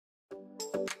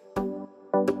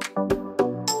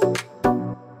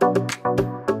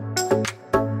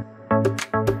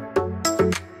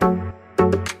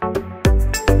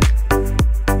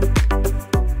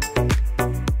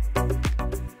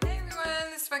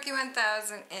Cookie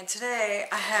 1000, and today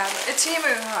I have a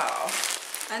Temu haul,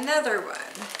 another one.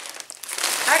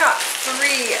 I got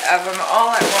 3 of them all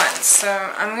at once, so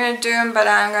I'm going to do them, but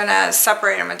I'm going to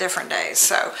separate them a different day.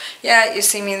 So yeah, you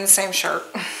see me in the same shirt,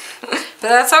 but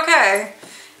that's okay.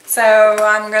 So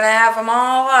I'm going to have them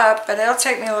all up, but it'll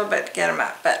take me a little bit to get them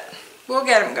up, but we'll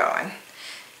get them going.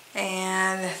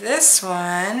 And this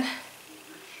one,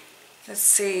 let's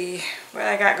see what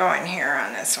I got going here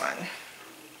on this one.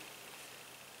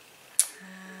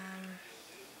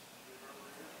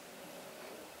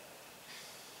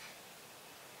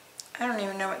 I don't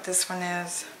even know what this one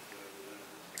is.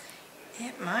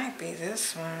 It might be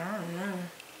this one. I don't know.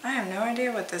 I have no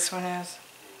idea what this one is.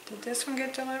 Did this one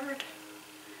get delivered?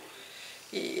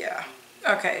 Yeah.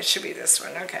 Okay, it should be this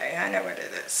one. Okay, I know what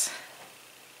it is.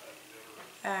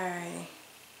 Alright.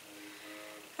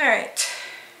 Alright.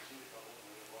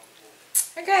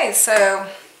 Okay, so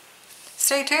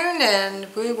stay tuned and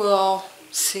we will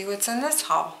see what's in this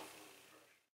haul.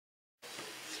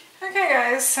 Okay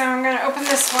guys, so I'm going to open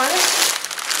this one.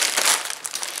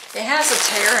 It has a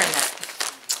tear in it.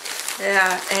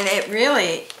 Yeah, and it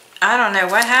really, I don't know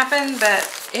what happened, but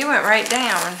it went right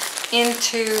down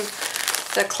into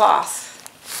the cloth.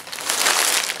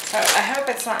 So I hope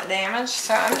it's not damaged.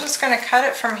 So I'm just going to cut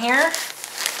it from here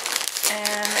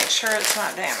and make sure it's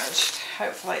not damaged.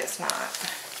 Hopefully it's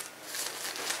not.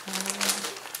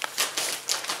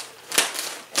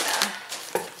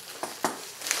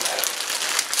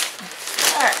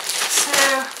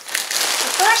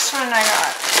 First one I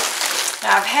got.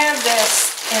 Now I've had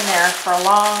this in there for a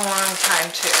long time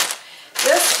too.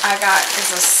 This I got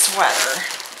is a sweater.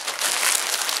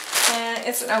 And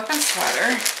it's an open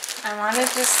sweater. I wanted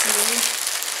to see.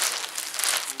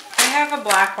 I have a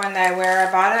black one that I wear.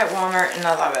 I bought it at Walmart and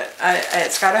I love it.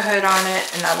 It's got a hood on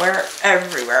it and I wear it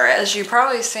everywhere, as you've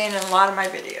probably seen in a lot of my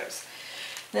videos.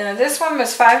 Now this one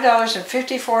was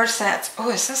 $5.54.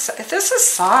 Oh, this is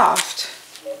soft.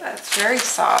 That's very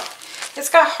soft. It's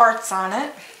got hearts on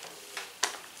it.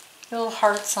 Little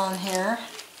hearts on here.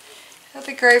 It'll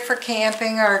be great for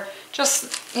camping or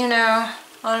just, you know,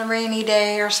 on a rainy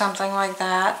day or something like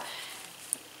that.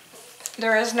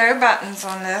 There is no buttons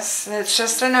on this. It's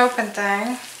just an open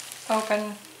thing.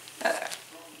 Open,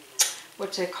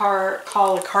 what they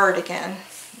call a cardigan.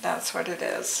 That's what it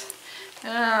is.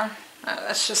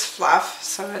 That's just fluff,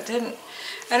 so it didn't,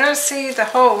 I don't see the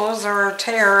holes or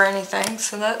tear or anything,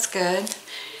 so that's good.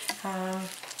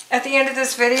 At the end of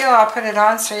this video, I'll put it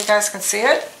on so you guys can see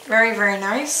it. Very, very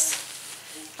nice.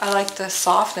 I like the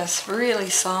softness,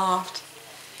 really soft.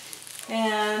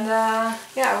 And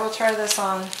yeah, we'll try this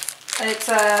on. It's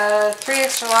a 3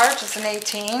 extra large, it's an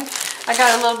 18. I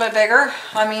got a little bit bigger.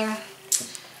 I mean,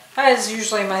 that is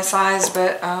usually my size,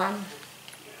 but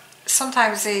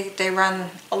sometimes they run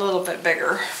a little bit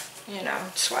bigger, you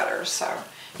know, sweaters, so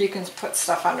you can put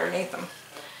stuff underneath them.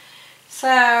 So,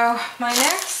 my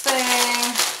next thing,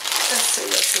 let's see,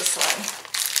 what's this one?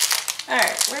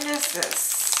 Alright, what is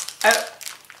this? Oh,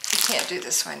 we can't do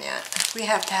this one yet. We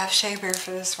have to have Shea Bear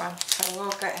for this one, so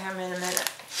we'll get him in a minute.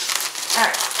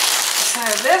 Alright, so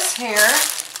this here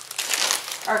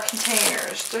are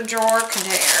containers, the drawer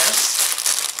containers.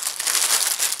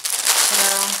 So,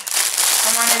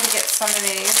 I wanted to get some of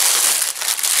these.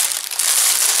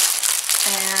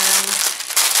 And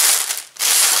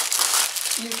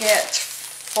you get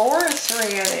 4 or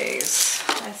 3 of these.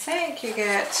 I think you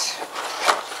get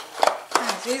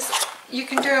these. You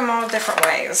can do them all different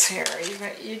ways here.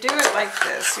 You do it like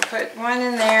this. You put one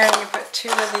in there and you put 2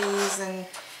 of these in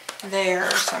there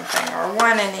or something, or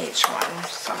 1 in each one,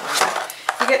 something like that.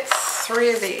 You get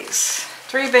 3 of these.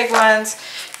 3 big ones.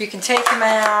 You can take them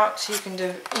out. You can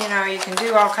do, you know, you can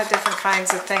do all different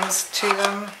kinds of things to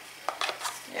them.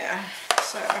 Yeah.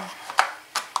 So.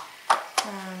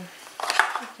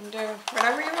 You can do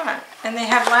whatever you want. And they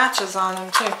have latches on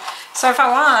them too. So if I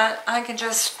want, I can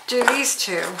just do these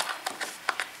 2.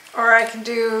 Or I can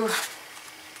do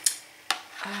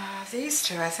these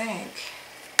 2, I think.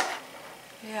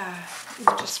 Yeah. You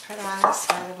just put it on this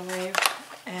side, I believe.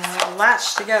 And they'll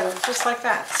latch together, just like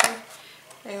that. See?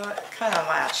 They kind of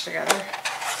latch together.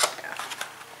 Yeah.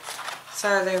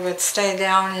 So they would stay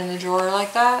down in the drawer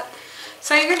like that.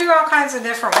 So you can do all kinds of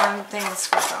different things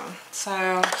with them. So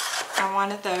I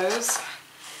wanted those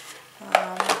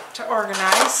to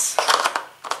organize.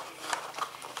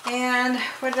 And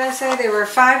what did I say? They were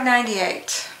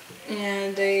 $5.98.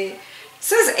 And it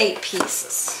says 8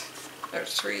 pieces.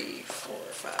 There's 3, 4,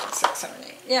 5, 6, 7,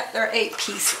 8. Yeah, there are 8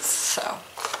 pieces. So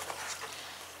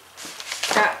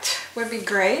that would be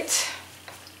great.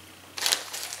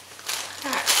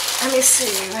 Alright. let me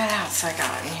see what else I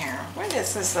got in here. What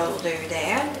is this little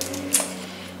doodad?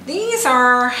 These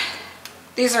are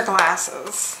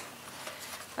glasses.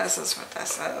 This is what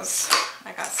this is.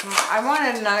 I got some. I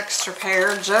wanted an extra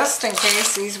pair just in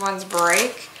case these ones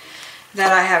break,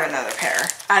 that I have another pair.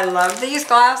 I love these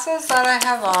glasses that I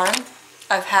have on.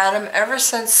 I've had them ever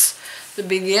since the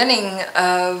beginning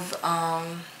of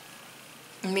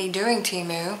me doing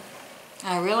Temu.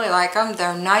 I really like them.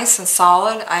 They're nice and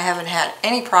solid. I haven't had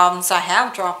any problems. I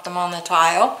have dropped them on the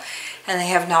tile and they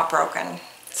have not broken.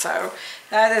 So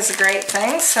that is a great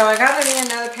thing. So I got me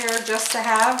another pair just to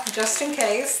have, just in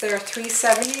case. They're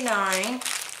 $3.79.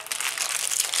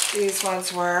 These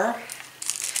ones were.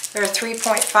 They're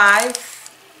 3.50.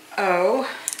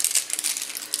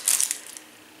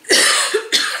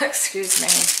 Excuse me.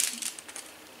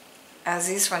 As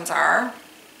these ones are.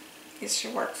 These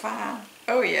should work fine.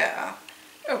 Oh yeah.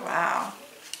 Oh wow.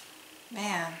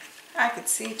 Man, I could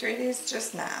see through these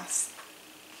just nice.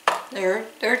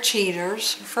 They're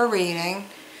cheaters for reading,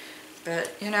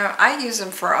 but you know, I use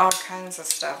them for all kinds of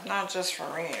stuff, not just for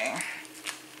reading.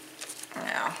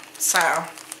 Yeah, so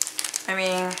I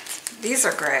mean, these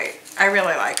are great. I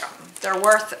really like them. They're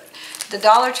worth it. The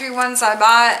Dollar Tree ones I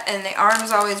bought, and the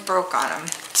arms always broke on them,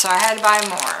 so I had to buy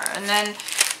more. And then,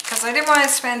 because I didn't want to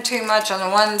spend too much on the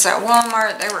ones at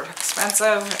Walmart, they were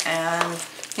expensive, and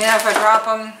you know, if I drop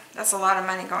them, that's a lot of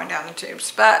money going down the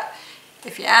tubes. But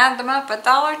if you add them up at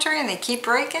Dollar Tree and they keep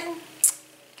breaking,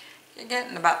 you're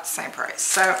getting about the same price.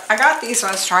 So I got these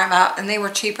ones to try them out, and they were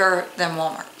cheaper than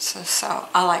Walmart. So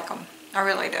I like them. I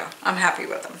really do. I'm happy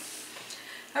with them.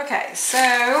 Okay, so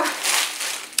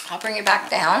I'll bring it back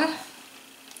down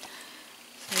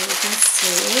so you can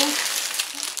see.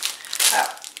 Oh,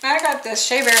 I got this.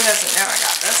 Shea Bear doesn't know I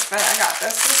got this, but I got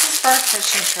this. This is for our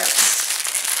fishing trips.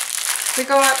 We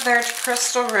go up there to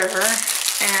Crystal River,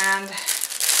 and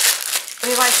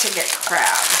we like to get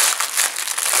crab.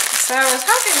 So I was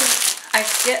hoping I'd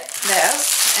get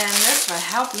this, and this would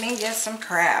help me get some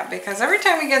crab, because every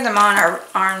time we get them on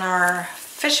our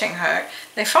fishing hook,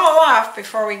 they fall off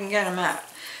before we can get them up.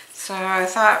 So I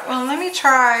thought, well, let me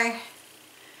try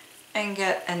and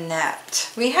get a net.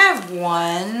 We have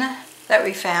one that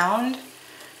we found,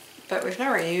 but we've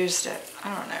never used it.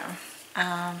 I don't know.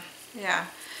 Yeah.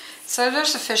 So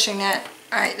there's a fishing net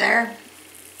right there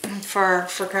for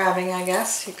crabbing, I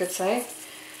guess you could say.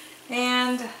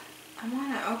 And I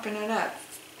want to open it up.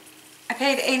 I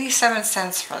paid 87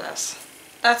 cents for this.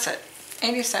 That's it.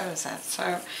 87 cents.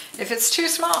 So if it's too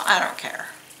small, I don't care.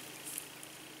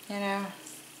 You know,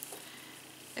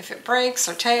 if it breaks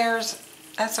or tears,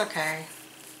 that's okay.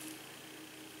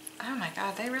 Oh my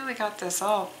God, they really got this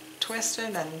all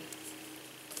twisted and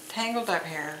tangled up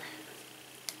here.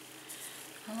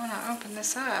 I want to open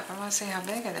this up. I want to see how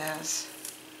big it is.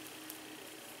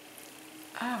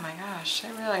 Oh my gosh,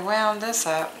 they really wound this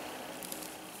up.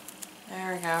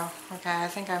 There we go. Okay, I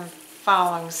think I'm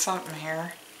following something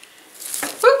here.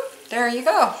 Whoop, there you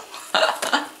go.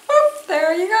 Whoop,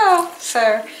 there you go.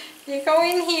 So you go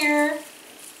in here.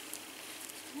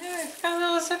 Yeah, it's got a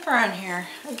little zipper on here.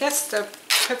 I guess to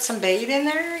put some bait in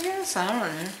there, I guess. I don't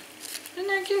know. Isn't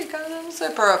that cute? Got a little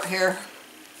zipper up here.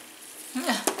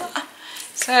 Yeah.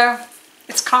 So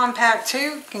it's compact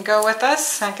too. Can go with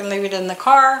us. I can leave it in the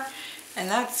car, and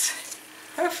that's,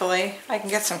 hopefully I can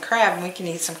get some crab, and we can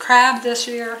eat some crab this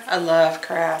year. I love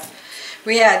crab.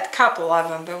 We had a couple of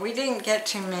them, but we didn't get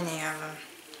too many of them.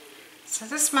 So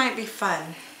this might be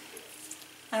fun.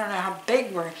 I don't know how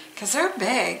big because they're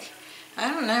big.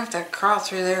 I don't know if they'll crawl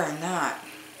through there or not.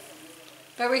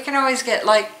 But we can always get,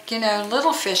 like, you know,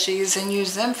 little fishies and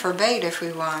use them for bait if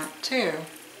we want too.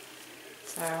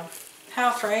 So,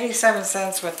 how for 87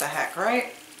 cents, what the heck,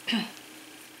 right?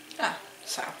 Ah,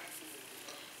 so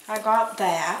I got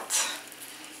that.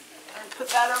 I'll put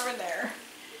that over there.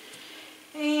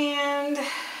 And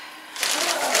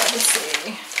let me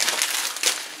see.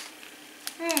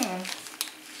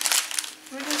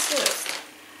 What is this?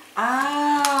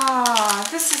 Ah,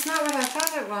 this is not what I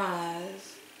thought it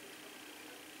was.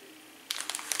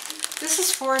 This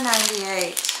is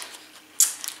 $4.98.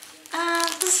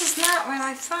 This is not what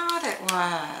I thought it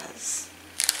was.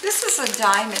 This is a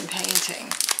diamond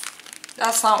painting.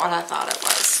 That's not what I thought it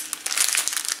was.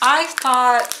 I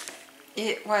thought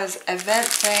it was a vent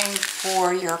thing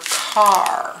for your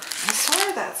car. I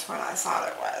swear that's what I thought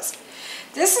it was.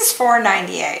 This is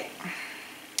 $4.98.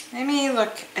 Let me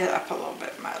look it up a little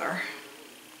bit better.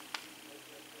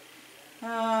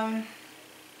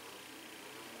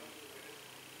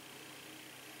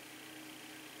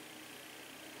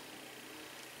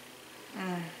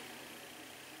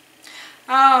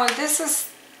 Oh, this is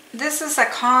this is a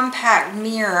compact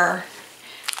mirror,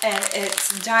 and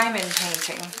it's diamond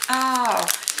painting. Oh,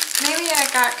 maybe I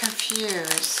got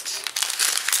confused.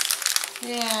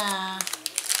 Yeah.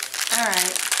 All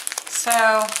right.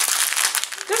 So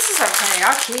this is okay.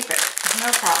 I'll keep it.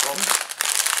 No problem.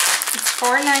 It's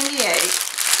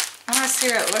 $4.98. I want to see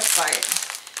what it looks like.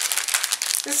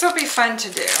 This will be fun to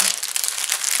do.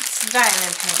 It's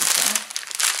diamond painting.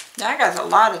 I got a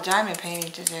lot of diamond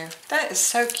painting to do. That is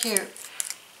so cute.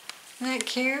 Isn't that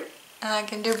cute? And I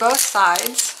can do both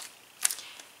sides.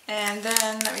 And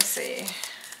then, let me see.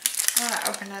 I want to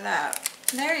open it up.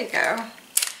 There you go.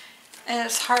 And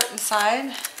it's heart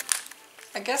inside.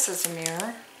 I guess it's a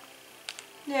mirror.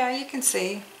 Yeah, you can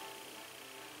see.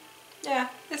 Yeah,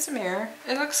 it's a mirror.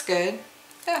 It looks good.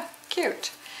 Yeah,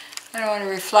 cute. I don't want to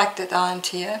reflect it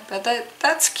onto you, but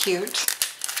that's cute.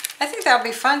 I think that'll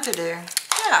be fun to do.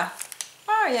 Yeah.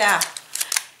 Oh, yeah.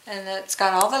 And it's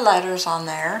got all the letters on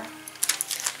there.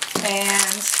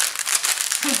 And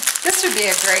this would be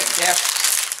a great gift.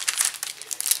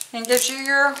 And gives you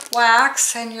your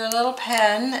wax and your little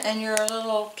pen and your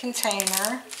little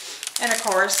container. And of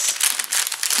course,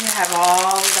 you have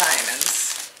all the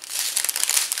diamonds.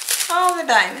 All the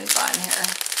diamonds on here.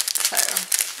 So,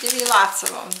 give you lots of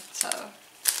them. So,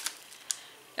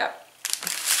 yep.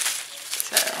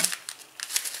 So,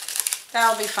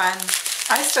 that'll be fun.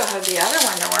 I still have the other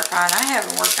one to work on. I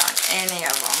haven't worked on any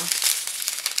of them.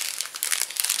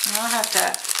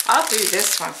 I'll do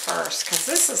this one first because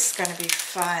this is going to be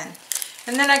fun.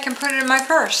 And then I can put it in my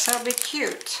purse. That'll be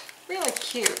cute. Really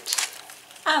cute.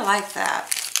 I like that.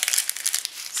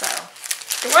 So,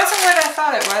 it wasn't what I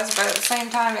thought it was, but at the same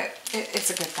time, it's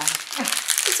a good thing.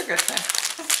 It's a good thing.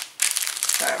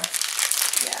 So,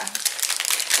 yeah.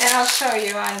 And I'll show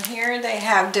you on here, they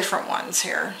have different ones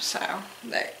here. So,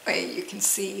 that way you can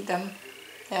see them.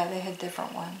 Yeah, they had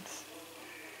different ones.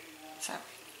 So,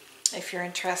 if you're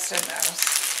interested in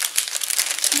those.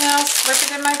 Now I'll slip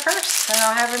it in my purse, and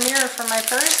I'll have a mirror for my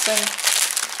purse, and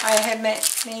I have made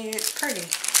it pretty.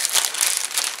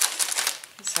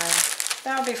 So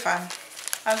that'll be fun.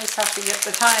 I'll just have to get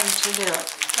the time to do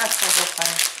it. That's the whole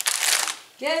thing.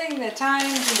 Getting the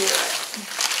time to do it.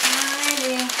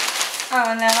 Alrighty.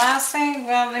 Oh, and the last thing,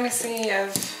 well, let me see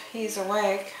if he's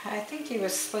awake. I think he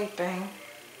was sleeping.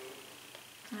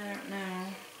 I don't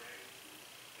know.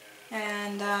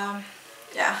 And,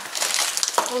 yeah.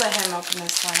 We'll let him open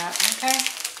this one up, okay?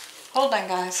 Hold on,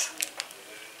 guys.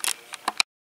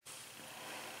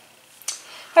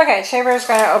 Okay, Shaver's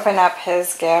going to open up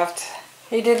his gift.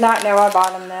 He did not know I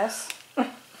bought him this.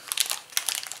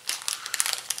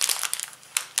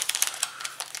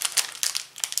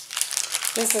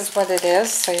 This is what it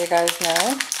is, so you guys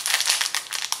know.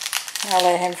 I'll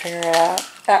let him figure it out.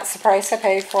 That's the price I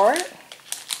paid for it.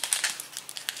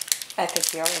 I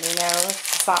think you already know.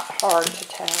 It's not hard to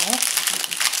tell.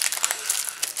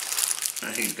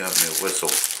 He got me a whistle.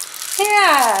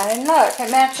 Yeah, and look, it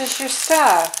matches your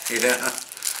stuff. Yeah.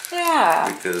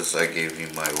 Yeah. Because I gave you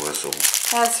my whistle.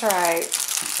 That's right.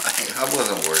 I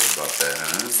wasn't worried about that,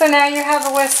 huh? So now you have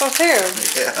a whistle too.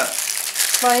 Yeah.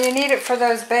 Well, you need it for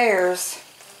those bears,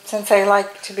 since they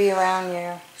like to be around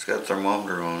you. It's got a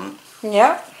thermometer on it.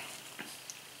 Yep.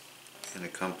 And a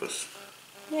compass.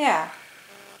 Yeah.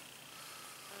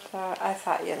 So I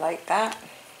thought you'd like that.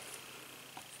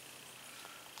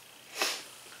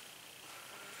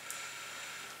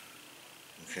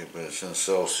 Okay, but it's in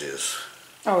Celsius.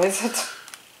 Oh, is it?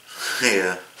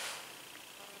 Yeah.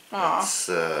 Oh. It's,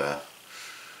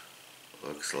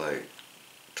 looks like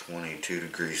 22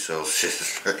 degrees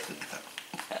Celsius right now.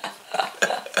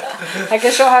 I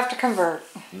guess you'll have to convert.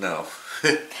 No.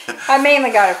 I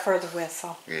mainly got it for the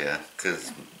whistle. Yeah,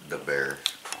 because the bear.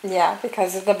 Yeah,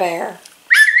 because of the bear.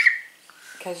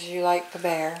 Because you like the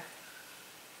bear.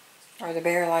 Or the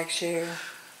bear likes you.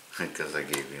 Because I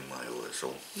gave you my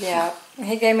whistle. Yeah,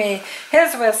 he gave me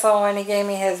his whistle and he gave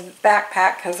me his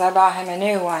backpack because I bought him a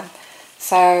new one.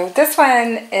 So this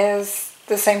one is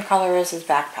the same color as his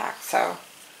backpack, so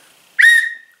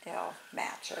it'll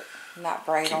match it. Not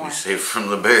bright Keep me orange. safe from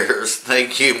the bears.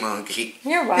 Thank you, monkey.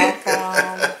 You're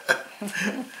welcome.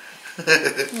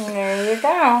 There you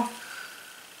go.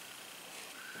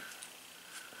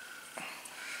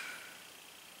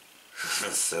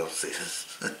 Celsius.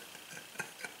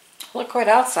 Look what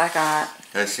else I got.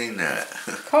 I seen that.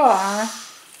 Cool, huh?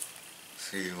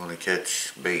 So you want to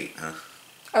catch bait, huh?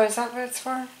 Oh, is that what it's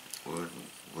for?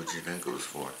 What'd you think it was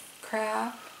for?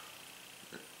 Crab?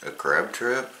 A crab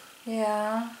trap?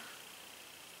 Yeah.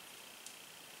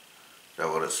 Is that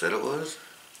what it said it was?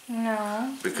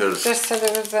 No. Because just so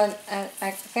there was a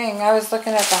thing. I was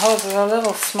looking at the holes. They're a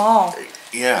little small.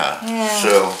 yeah.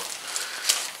 So.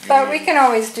 But we can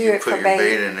always do it for bait. Put your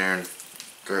bait in there and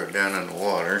throw it down in the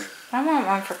water. I want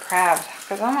one for crabs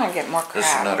because I'm gonna get more crabs.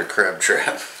 This is not a crab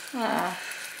trap.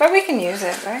 But we can use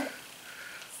it, right?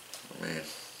 I mean,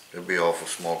 it'd be awful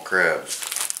small crabs.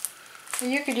 Well,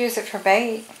 you could use it for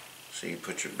bait. So you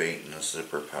put your bait in this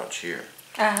zipper pouch here.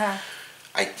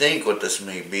 I think what this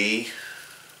may be.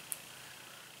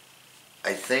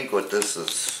 I think what this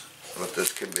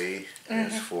could be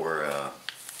is for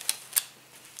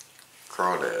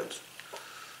crawdads.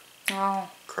 Oh.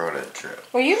 Crawdad trap.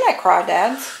 Well, you like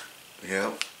crawdads.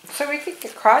 Yep. So we could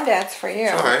get crawdads for you.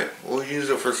 It's alright. We'll use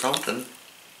it for something.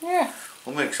 Yeah.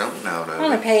 We'll make something out of it. I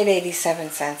only paid 87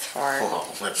 cents for it. Well,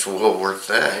 that's well worth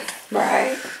that.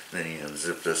 Right. Then you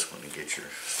unzip this one to get your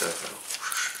stuff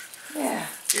out. Yeah.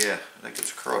 Yeah, I think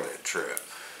it's a crawdad trap.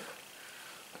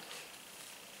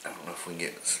 I don't know if we can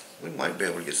get, we might be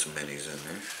able to get some minis in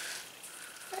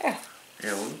there. Yeah.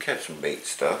 Yeah, we can catch some bait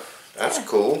stuff. That's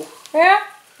cool. Yeah?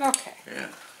 Okay. Yeah.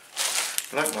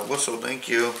 I like my whistle, thank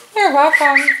you. You're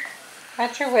welcome.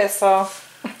 That's your whistle.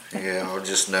 Yeah, I'll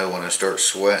just know when I start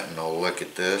sweating, I'll look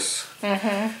at this.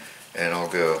 And I'll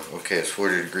go, okay, it's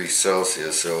 40 degrees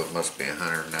Celsius, so it must be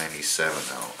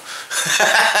 197 out.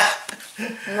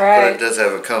 Right. But it does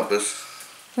have a compass.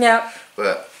 Yep.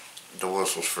 But the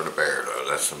whistle's for the bear, though.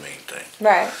 That's the main thing.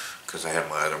 Right. Because I have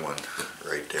my other one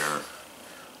right there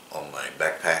on my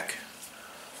backpack.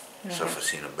 So if I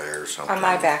seen a bear or something. On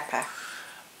my backpack.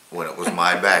 When it was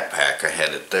my backpack, I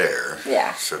had it there.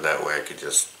 Yeah. So that way I could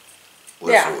just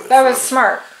whistle it. That was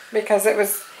smart because it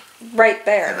was right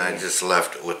there. And I just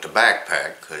left it with the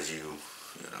backpack because you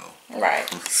know. Right.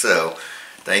 So,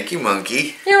 thank you,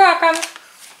 monkey. You're welcome.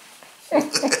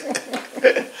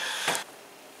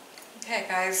 Okay,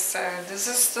 guys, so this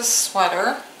is the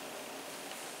sweater.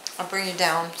 I'll bring you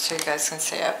down so you guys can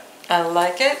see it. I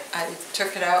like it. I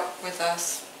took it out with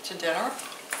us to dinner.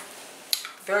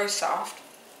 Very soft.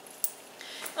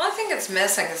 The only thing it's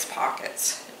missing is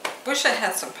pockets. Wish it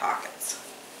had some pockets.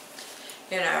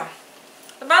 You know,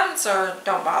 the buttons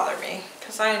don't bother me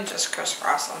because I can just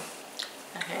crisscross them.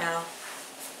 You know,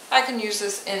 I can use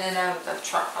this in and out of the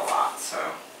truck a lot, so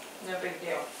no big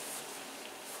deal.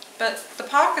 But the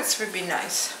pockets would be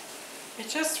nice.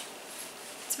 It's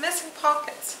missing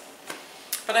pockets.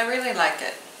 But I really like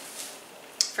it.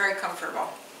 Very comfortable.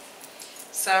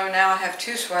 So now I have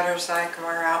two sweaters that I can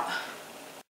wear out.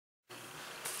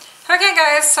 Okay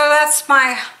guys, so that's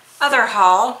my other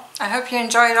haul. I hope you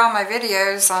enjoyed all my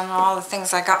videos on all the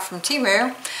things I got from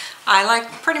Temu. I like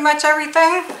pretty much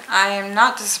everything. I am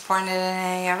not disappointed in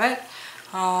any of it.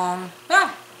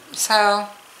 Yeah, so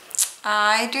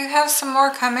I do have some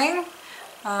more coming.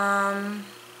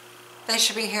 They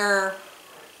should be here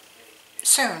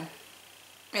soon.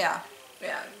 Yeah,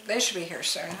 they should be here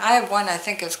soon. I have one I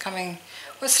think is coming,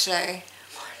 what's today?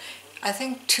 I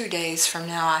think 2 days from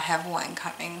now I have one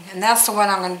coming. And that's the one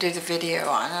I'm going to do the video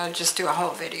on. I'll just do a whole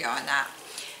video on that.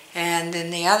 And then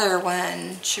the other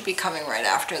one should be coming right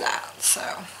after that.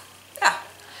 So, yeah.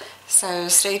 So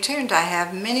stay tuned. I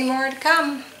have many more to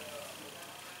come.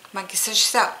 Monkey says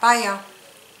she's out. Bye, y'all.